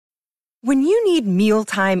When you need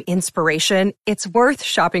mealtime inspiration, it's worth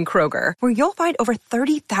shopping Kroger, where you'll find over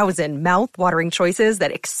 30,000 mouth-watering choices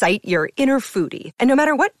that excite your inner foodie. And no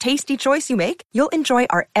matter what tasty choice you make, you'll enjoy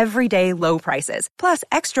our everyday low prices, plus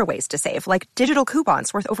extra ways to save, like digital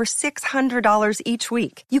coupons worth over $600 each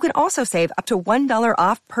week. You can also save up to $1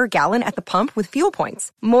 off per gallon at the pump with fuel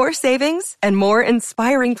points. More savings and more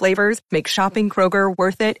inspiring flavors make shopping Kroger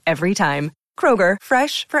worth it every time. Kroger,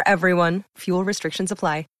 fresh for everyone. Fuel restrictions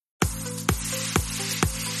apply.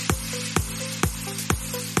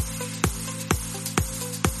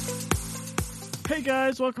 Hey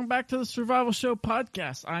guys, welcome back to the Survival Show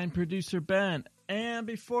podcast. I'm producer Ben, and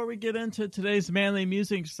before we get into today's Manly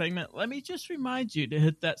Musings segment, let me just remind you to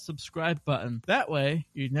hit that subscribe button. That way,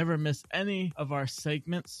 you never miss any of our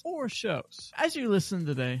segments or shows. As you listen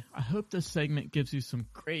today, I hope this segment gives you some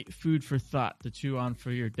great food for thought to chew on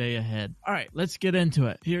for your day ahead. All right, let's get into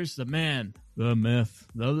it. Here's the man, the myth,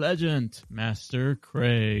 the legend, Master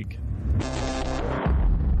Craig.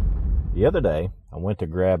 The other day, I went to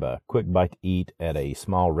grab a quick bite to eat at a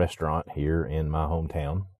small restaurant here in my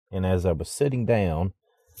hometown. And as I was sitting down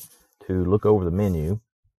to look over the menu,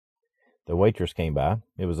 the waitress came by.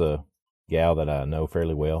 It was a gal that I know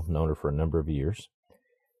fairly well, known her for a number of years.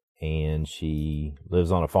 And she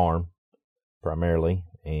lives on a farm, primarily,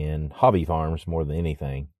 and hobby farms more than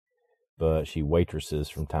anything. But she waitresses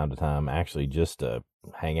from time to time, actually just to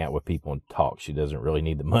hang out with people and talk. She doesn't really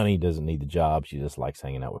need the money, doesn't need the job. She just likes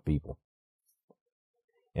hanging out with people.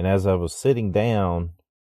 And as I was sitting down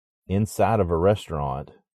inside of a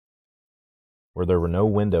restaurant where there were no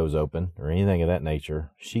windows open or anything of that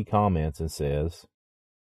nature, she comments and says,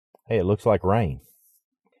 "Hey, it looks like rain."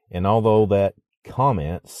 And although that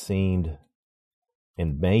comment seemed,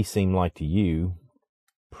 and may seem like to you,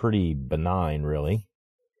 pretty benign, really,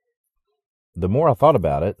 the more I thought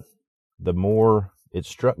about it, the more it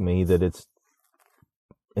struck me that it's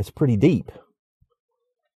pretty deep.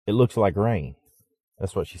 It looks like rain.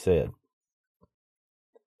 That's what she said.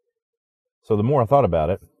 So the more I thought about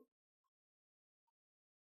it,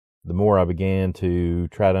 the more I began to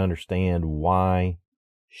try to understand why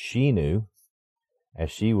she knew, as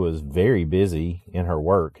she was very busy in her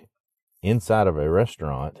work inside of a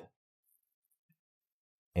restaurant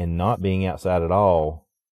and not being outside at all,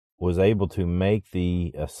 was able to make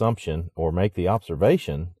the assumption or make the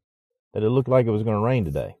observation that it looked like it was going to rain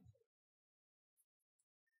today.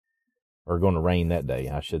 Or going to rain that day,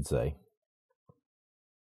 I should say.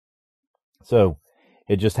 So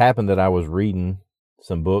it just happened that I was reading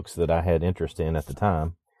some books that I had interest in at the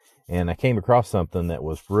time, and I came across something that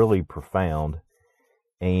was really profound,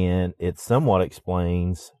 and it somewhat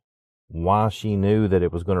explains why she knew that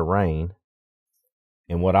it was going to rain.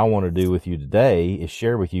 And what I want to do with you today is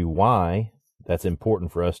share with you why that's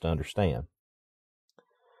important for us to understand.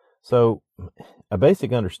 So a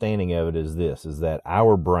basic understanding of it is this, is that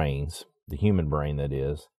our brains, the human brain that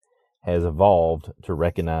is, has evolved to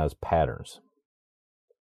recognize patterns.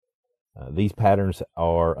 These patterns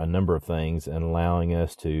are a number of things, and allowing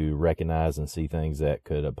us to recognize and see things that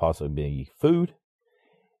could possibly be food.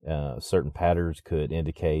 Certain patterns could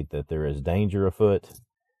indicate that there is danger afoot.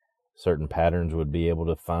 Certain patterns would be able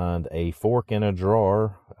to find a fork in a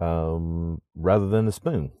drawer rather than a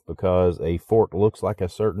spoon, because a fork looks like a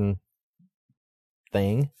certain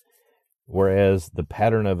thing, whereas the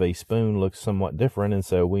pattern of a spoon looks somewhat different, and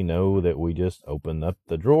so we know that we just open up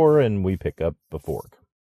the drawer and we pick up a fork.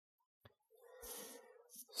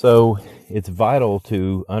 So it's vital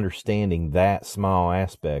to understanding that small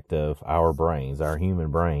aspect of our brains, our human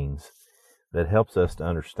brains, that helps us to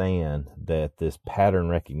understand that this pattern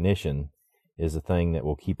recognition is a thing that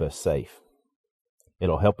will keep us safe.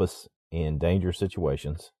 It'll help us in dangerous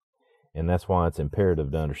situations, and that's why it's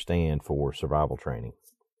imperative to understand for survival training.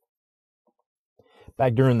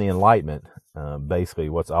 Back during the Enlightenment, basically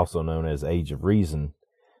what's also known as Age of Reason,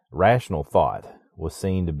 rational thought was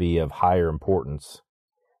seen to be of higher importance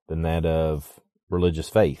than that of religious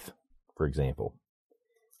faith, for example.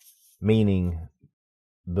 Meaning,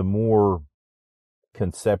 the more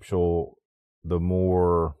conceptual,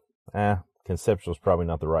 conceptual is probably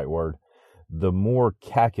not the right word, the more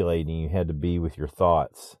calculating you had to be with your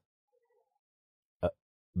thoughts,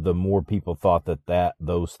 the more people thought that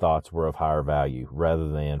those thoughts were of higher value, rather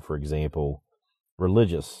than, for example,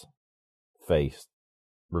 religious-based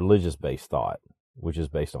thought, which is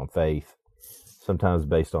based on faith, sometimes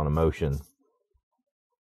based on emotion.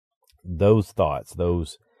 Those thoughts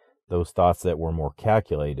that were more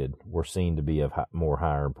calculated were seen to be of more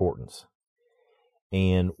higher importance.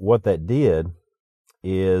 And what that did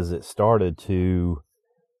is it started to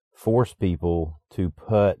force people to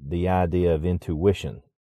put the idea of intuition,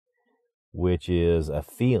 which is a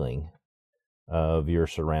feeling of your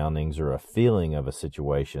surroundings or a feeling of a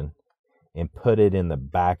situation, and put it in the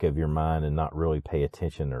back of your mind and not really pay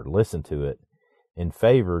attention or listen to it, in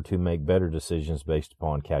favor to make better decisions based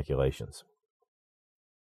upon calculations.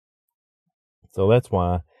 So that's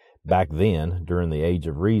why back then, during the age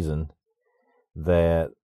of reason,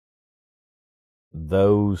 that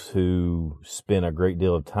those who spent a great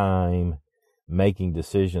deal of time making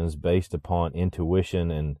decisions based upon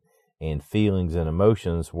intuition and feelings and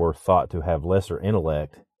emotions were thought to have lesser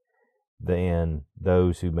intellect than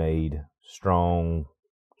those who made strong,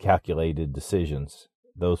 calculated decisions.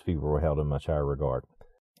 Those people were held in much higher regard.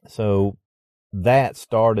 So that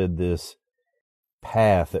started this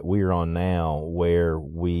path that we're on now, where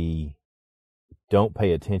we don't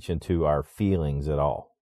pay attention to our feelings at all.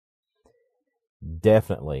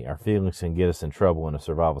 Definitely, our feelings can get us in trouble in a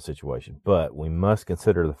survival situation, but we must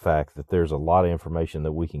consider the fact that there's a lot of information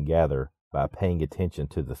that we can gather by paying attention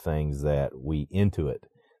to the things that we intuit,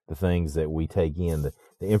 the things that we take in, the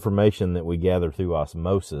information that we gather through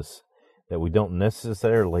osmosis that we don't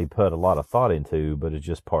necessarily put a lot of thought into, but is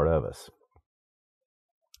just part of us.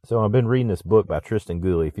 So I've been reading this book by Tristan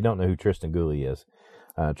Gooley. If you don't know who Tristan Gooley is,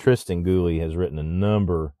 Tristan Gooley has written a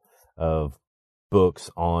number of books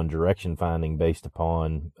on direction finding based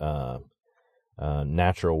upon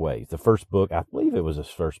natural ways. The first book, I believe it was his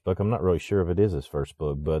first book. I'm not really sure if it is his first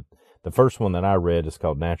book, but the first one that I read is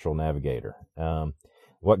called Natural Navigator.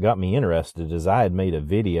 What got me interested is I had made a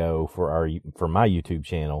video for my YouTube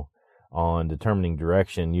channel on determining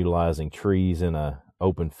direction utilizing trees in a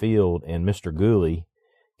open field, and Mr. Gooley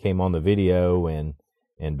came on the video and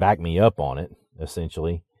backed me up on it,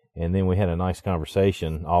 essentially. And then we had a nice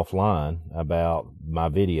conversation offline about my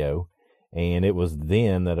video, and it was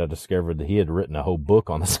then that I discovered that he had written a whole book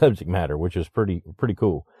on the subject matter, which was pretty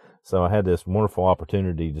cool. So I had this wonderful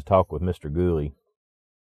opportunity to talk with Mr. Gooley,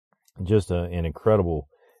 just an incredible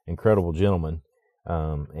gentleman.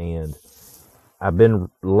 And I've been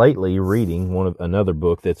lately reading another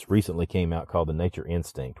book that's recently came out called The Nature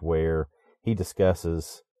Instinct, where he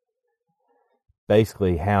discusses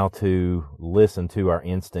basically how to listen to our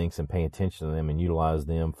instincts and pay attention to them and utilize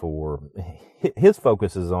them for, his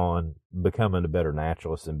focus is on becoming a better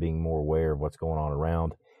naturalist and being more aware of what's going on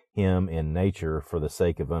around him in nature for the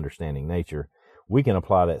sake of understanding nature. We can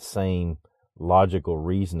apply that same logical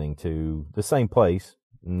reasoning to the same place,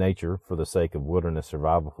 nature, for the sake of wilderness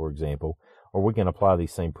survival, for example, or we can apply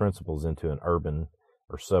these same principles into an urban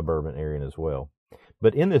or suburban area as well.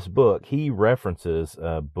 But in this book, he references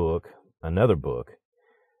another book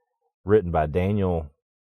written by Daniel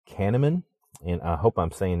Kahneman, and I hope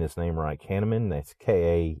I'm saying his name right, Kahneman. That's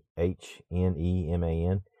Kahneman.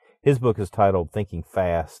 His book is titled Thinking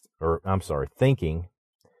Fast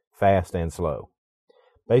and Slow.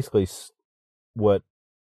 Basically, what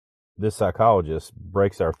this psychologist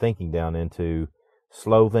breaks our thinking down into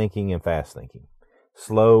slow thinking and fast thinking.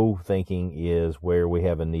 Slow thinking is where we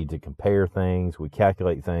have a need to compare things, we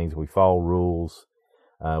calculate things, we follow rules,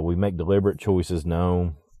 we make deliberate choices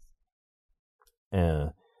known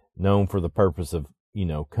for the purpose of,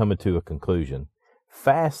 coming to a conclusion.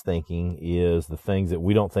 Fast thinking is the things that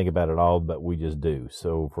we don't think about at all, but we just do.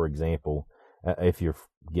 So, for example, if you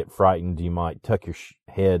get frightened, you might tuck your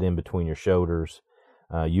head in between your shoulders.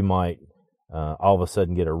 You might all of a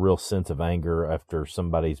sudden get a real sense of anger after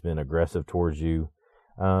somebody's been aggressive towards you.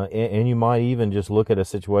 And you might even just look at a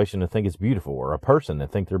situation and think it's beautiful, or a person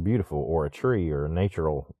and think they're beautiful, or a tree or a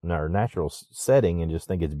natural setting and just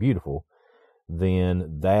think it's beautiful.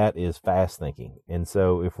 Then that is fast thinking. And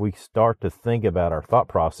so if we start to think about our thought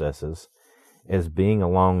processes as being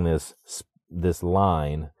along this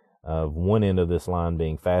line of one end of this line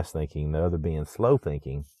being fast thinking, the other being slow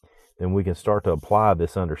thinking, then we can start to apply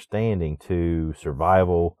this understanding to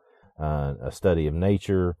survival, a study of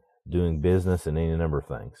nature, doing business, and any number of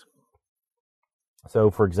things. So,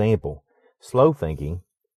 for example, slow thinking,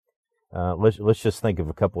 let's just think of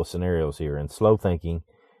a couple of scenarios here. In slow thinking,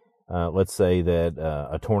 let's say that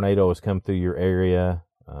a tornado has come through your area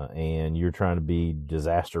and you're trying to be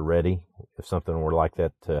disaster ready if something were like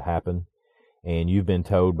that to happen. And you've been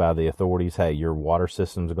told by the authorities, hey, your water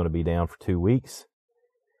system's going to be down for 2 weeks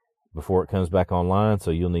before it comes back online,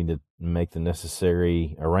 so you'll need to make the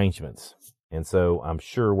necessary arrangements. And so I'm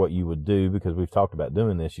sure what you would do, because we've talked about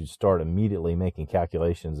doing this, you'd start immediately making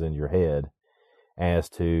calculations in your head as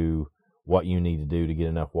to what you need to do to get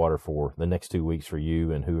enough water for the next 2 weeks for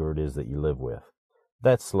you and whoever it is that you live with.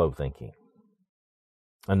 That's slow thinking.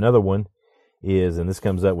 Another one is, and this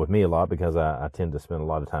comes up with me a lot because I tend to spend a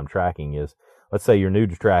lot of time tracking, is let's say you're new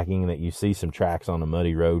to tracking and that you see some tracks on a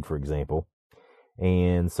muddy road, for example,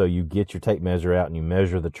 And so you get your tape measure out and you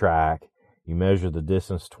measure the track. You measure the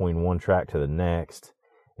distance between one track to the next.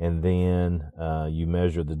 And then you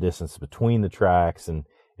measure the distance between the tracks and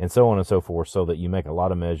so on and so forth, so that you make a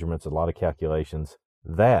lot of measurements, a lot of calculations.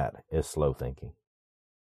 That is slow thinking.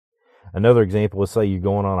 Another example is, say you're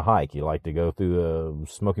going on a hike. You like to go through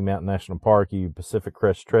Smoky Mountain National Park, Pacific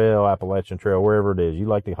Crest Trail, Appalachian Trail, wherever it is. You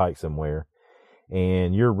like to hike somewhere.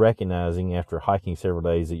 And you're recognizing after hiking several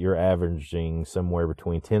days that you're averaging somewhere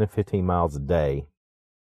between 10 and 15 miles a day.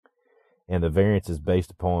 And the variance is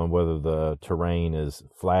based upon whether the terrain is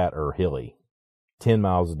flat or hilly. 10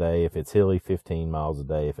 miles a day if it's hilly, 15 miles a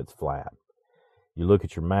day if it's flat. You look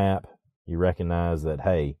at your map, you recognize that,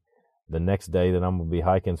 hey, the next day that I'm going to be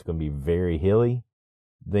hiking is going to be very hilly.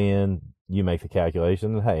 Then you make the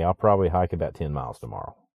calculation that, hey, I'll probably hike about 10 miles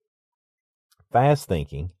tomorrow. Fast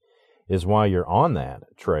thinking is while you're on that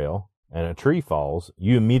trail and a tree falls,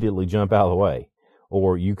 you immediately jump out of the way,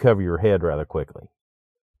 or you cover your head rather quickly.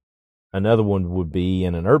 Another one would be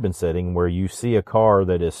in an urban setting where you see a car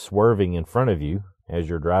that is swerving in front of you as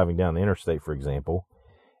you're driving down the interstate, for example,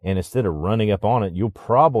 and instead of running up on it, you'll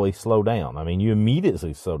probably slow down. I mean, you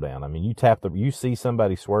immediately slow down. I mean, you see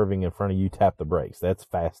somebody swerving in front of you, tap the brakes. That's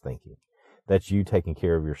fast thinking. That's you taking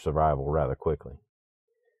care of your survival rather quickly.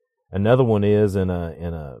 Another one is in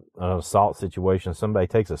an assault situation, somebody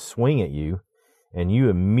takes a swing at you and you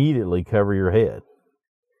immediately cover your head.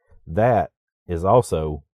 That is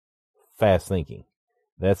also fast thinking.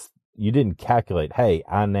 You didn't calculate, hey,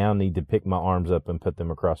 I now need to pick my arms up and put them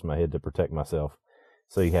across my head to protect myself.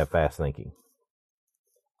 So you have fast thinking.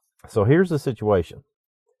 So here's the situation.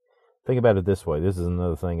 Think about it this way. This is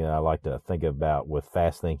another thing that I like to think about with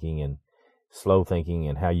fast thinking and slow thinking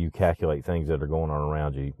and how you calculate things that are going on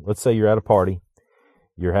around you. Let's say you're at a party.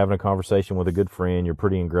 You're having a conversation with a good friend. You're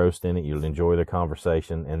pretty engrossed in it. You'll enjoy the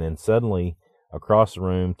conversation. And then suddenly, across the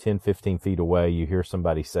room, 10, 15 feet away, you hear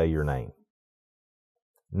somebody say your name.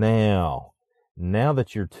 Now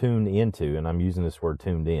that you're tuned into, and I'm using this word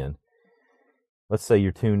tuned in, let's say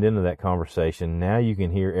you're tuned into that conversation. Now you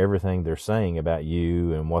can hear everything they're saying about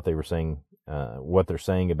you and what they're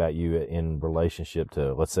saying about you in relationship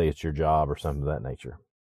to, let's say it's your job or something of that nature.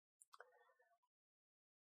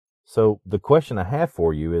 So the question I have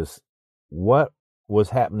for you is, what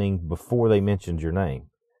was happening before they mentioned your name?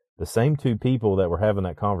 The same two people that were having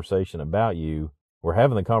that conversation about you were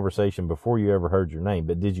having the conversation before you ever heard your name,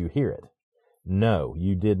 but did you hear it? No,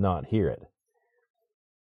 you did not hear it.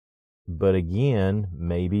 But again,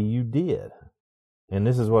 maybe you did. And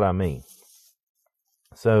this is what I mean.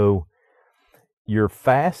 So your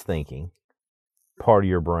fast thinking part of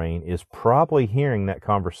your brain is probably hearing that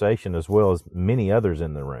conversation as well as many others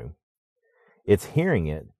in the room. It's hearing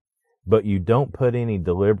it, but you don't put any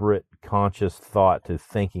deliberate, conscious thought to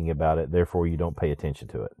thinking about it. Therefore, you don't pay attention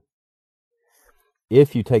to it.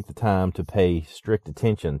 If you take the time to pay strict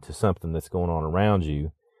attention to something that's going on around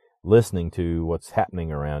you, listening to what's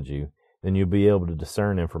happening around you, then you'll be able to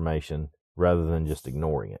discern information rather than just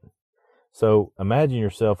ignoring it. So imagine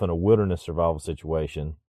yourself in a wilderness survival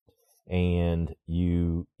situation and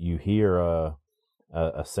you hear a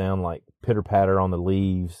sound like pitter-patter on the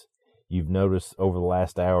leaves. You've noticed over the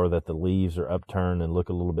last hour that the leaves are upturned and look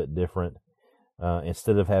a little bit different.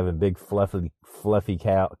 Instead of having big fluffy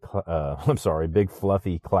clouds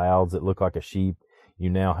that look like a sheep, you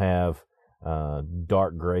now have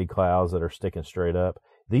dark gray clouds that are sticking straight up.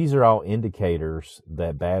 These are all indicators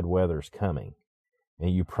that bad weather's coming,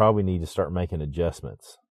 and you probably need to start making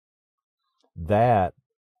adjustments. That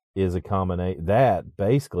is that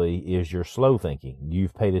basically is your slow thinking.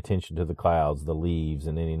 You've paid attention to the clouds, the leaves,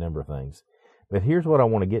 and any number of things. But here's what I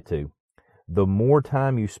want to get to. The more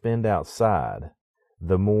time you spend outside,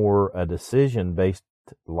 the more a decision based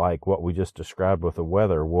like what we just described with the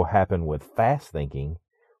weather will happen with fast thinking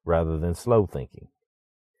rather than slow thinking.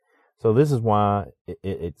 So this is why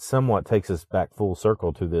it somewhat takes us back full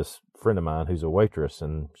circle to this friend of mine who's a waitress,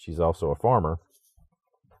 and she's also a farmer,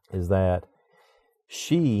 is that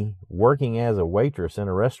she, working as a waitress in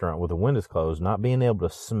a restaurant with the windows closed, not being able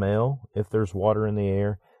to smell if there's water in the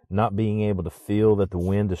air, not being able to feel that the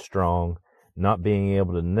wind is strong, not being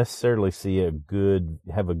able to necessarily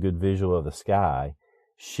have a good visual of the sky,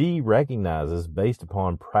 she recognizes based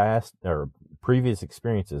upon past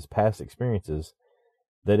experiences,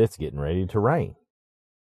 that it's getting ready to rain.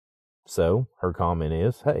 So her comment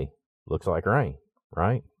is, hey, looks like rain,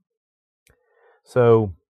 right?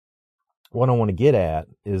 So what I want to get at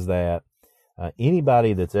is that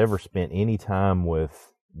anybody that's ever spent any time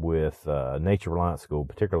with Nature Reliance School,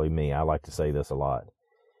 particularly me, I like to say this a lot,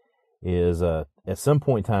 is at some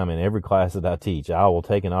point in time in every class that I teach, I will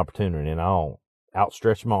take an opportunity and I'll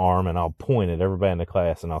outstretch my arm and I'll point at everybody in the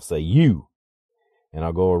class and I'll say, you. And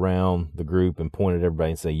I'll go around the group and point at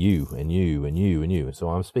everybody and say, you, and you, and you, and you. So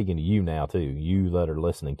I'm speaking to you now, too. You that are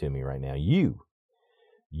listening to me right now.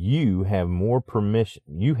 You have more permission.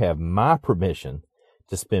 You have my permission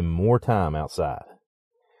to spend more time outside.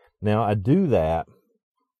 Now, I do that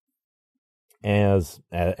as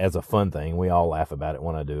a fun thing. We all laugh about it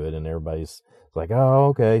when I do it, and everybody's like, oh,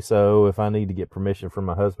 okay, so if I need to get permission from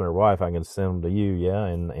my husband or wife, I can send them to you, yeah,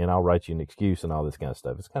 and I'll write you an excuse and all this kind of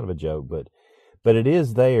stuff. It's kind of a joke, but it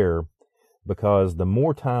is there because the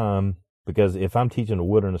more time, because if I'm teaching a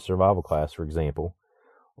wilderness survival class, for example,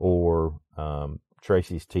 or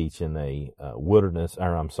Tracy's teaching a wilderness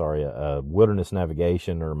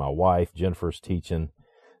navigation, or my wife, Jennifer's teaching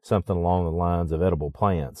something along the lines of edible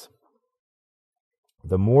plants,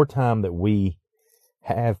 the more time that we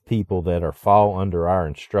have people that fall under our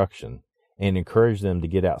instruction and encourage them to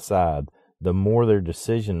get outside, the more their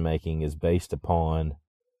decision making is based upon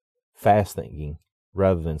fast thinking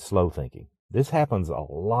rather than slow thinking. This happens a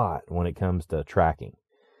lot when it comes to tracking.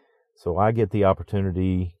 So I get the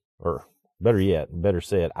opportunity, or better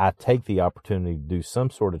said, I take the opportunity to do some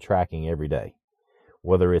sort of tracking every day,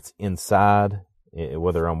 whether it's inside,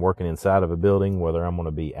 whether I'm working inside of a building, whether I'm going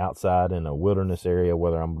to be outside in a wilderness area,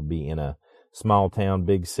 whether I'm going to be in a small town,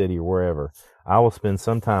 big city, or wherever. I will spend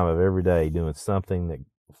some time of every day doing something that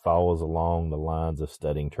follows along the lines of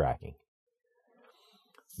studying tracking.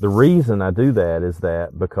 The reason I do that is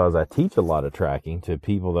that because I teach a lot of tracking to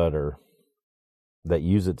people that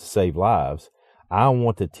use it to save lives, I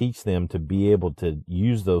want to teach them to be able to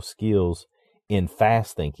use those skills in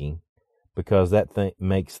fast thinking, because that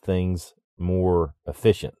makes things more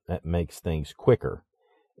efficient. That makes things quicker,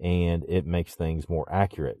 and it makes things more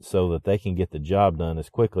accurate so that they can get the job done as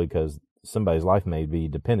quickly, because somebody's life may be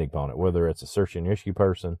depending upon it, whether it's a search and rescue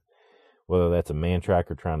person, whether that's a man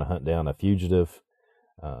tracker trying to hunt down a fugitive,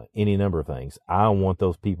 any number of things. I want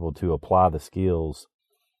those people to apply the skills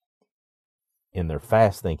in their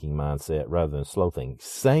fast thinking mindset rather than slow thinking.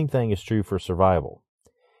 Same thing is true for survival.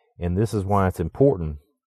 And this is why it's important,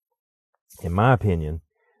 in my opinion,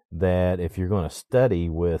 that if you're going to study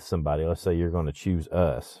with somebody, let's say you're going to choose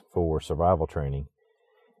us for survival training,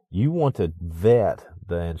 you want to vet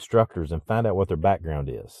the instructors and find out what their background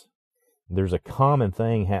is. There's a common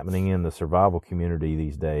thing happening in the survival community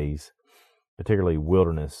these days, particularly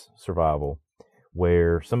wilderness survival,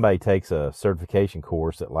 where somebody takes a certification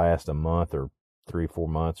course that lasts a month or 3 or 4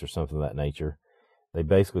 months or something of that nature. They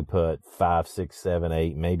basically put 5, 6, 7,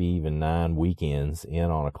 8, maybe even 9 weekends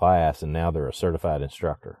in on a class, and now they're a certified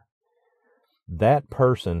instructor. That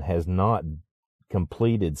person has not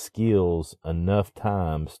completed skills enough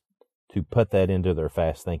times to put that into their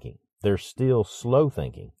fast thinking. They're still slow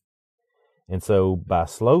thinking. And so by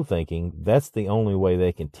slow thinking, that's the only way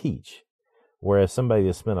they can teach. Whereas somebody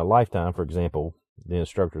that spent a lifetime, for example, the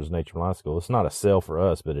instructors of Nature Online School, it's not a sell for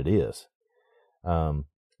us, but it is.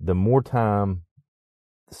 The more time,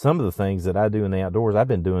 some of the things that I do in the outdoors, I've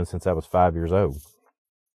been doing since I was 5 years old.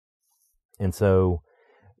 And so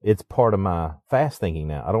it's part of my fast thinking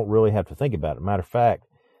now. I don't really have to think about it. Matter of fact,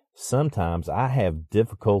 sometimes I have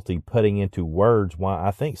difficulty putting into words why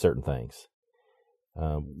I think certain things.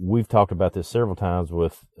 We've talked about this several times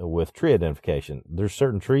with tree identification. There's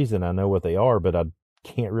certain trees that I know what they are, but I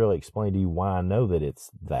can't really explain to you why I know that it's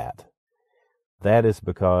that. That is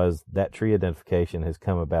because that tree identification has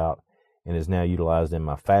come about and is now utilized in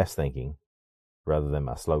my fast thinking rather than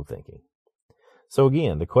my slow thinking. So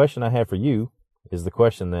again, the question I have for you is the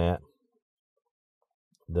question that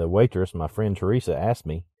the waitress, my friend Teresa, asked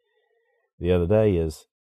me the other day is,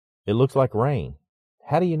 it looks like rain.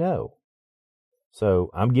 How do you know? So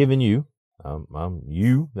I'm giving you,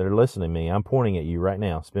 you that are listening to me, I'm pointing at you right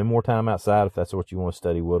now. Spend more time outside if that's what you want to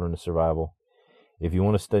study, wilderness survival. If you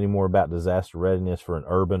want to study more about disaster readiness for an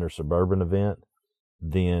urban or suburban event,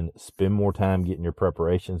 then spend more time getting your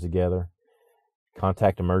preparations together.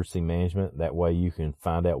 Contact emergency management. That way you can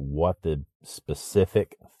find out what the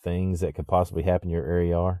specific things that could possibly happen in your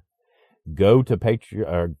area are. Go to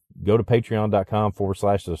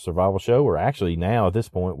patreon.com/the survival show, or actually now at this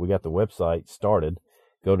point, we got the website started.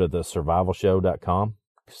 Go to the survivalshow.com.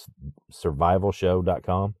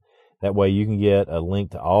 That way you can get a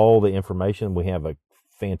link to all the information. We have a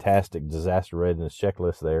fantastic disaster readiness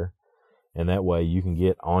checklist there. And that way you can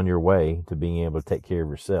get on your way to being able to take care of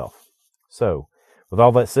yourself. So with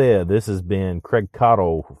all that said, this has been Craig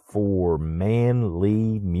Cottle for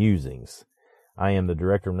Manly Musings. I am the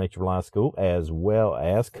director of Nature Online School as well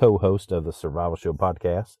as co-host of the Survival Show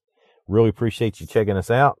podcast. Really appreciate you checking us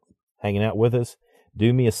out, hanging out with us.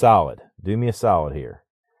 Do me a solid here.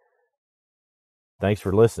 Thanks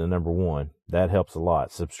for listening, number one. That helps a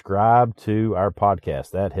lot. Subscribe to our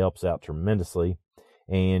podcast. That helps out tremendously.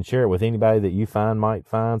 And share it with anybody that you might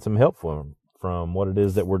find some help from what it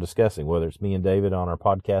is that we're discussing, whether it's me and David on our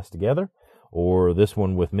podcast together, or this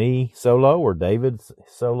one with me solo, or David's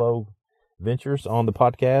solo ventures on the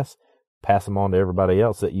podcast. Pass them on to everybody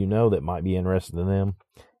else that you know that might be interested in them.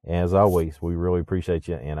 As always, we really appreciate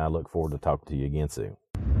you, and I look forward to talking to you again soon.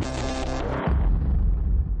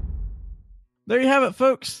 There you have it,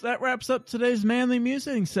 folks. That wraps up today's Manly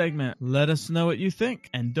Musings segment. Let us know what you think.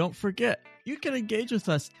 And don't forget, you can engage with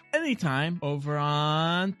us anytime over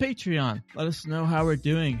on Patreon. Let us know how we're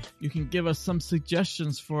doing. You can give us some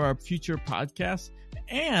suggestions for our future podcasts,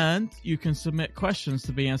 and you can submit questions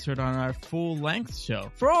to be answered on our full-length show.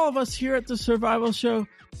 For all of us here at the Survival Show,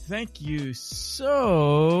 thank you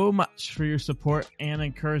so much for your support and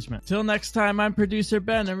encouragement. Till next time, I'm producer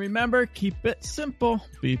Ben, and remember, keep it simple,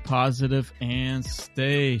 be positive, and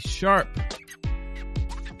stay sharp.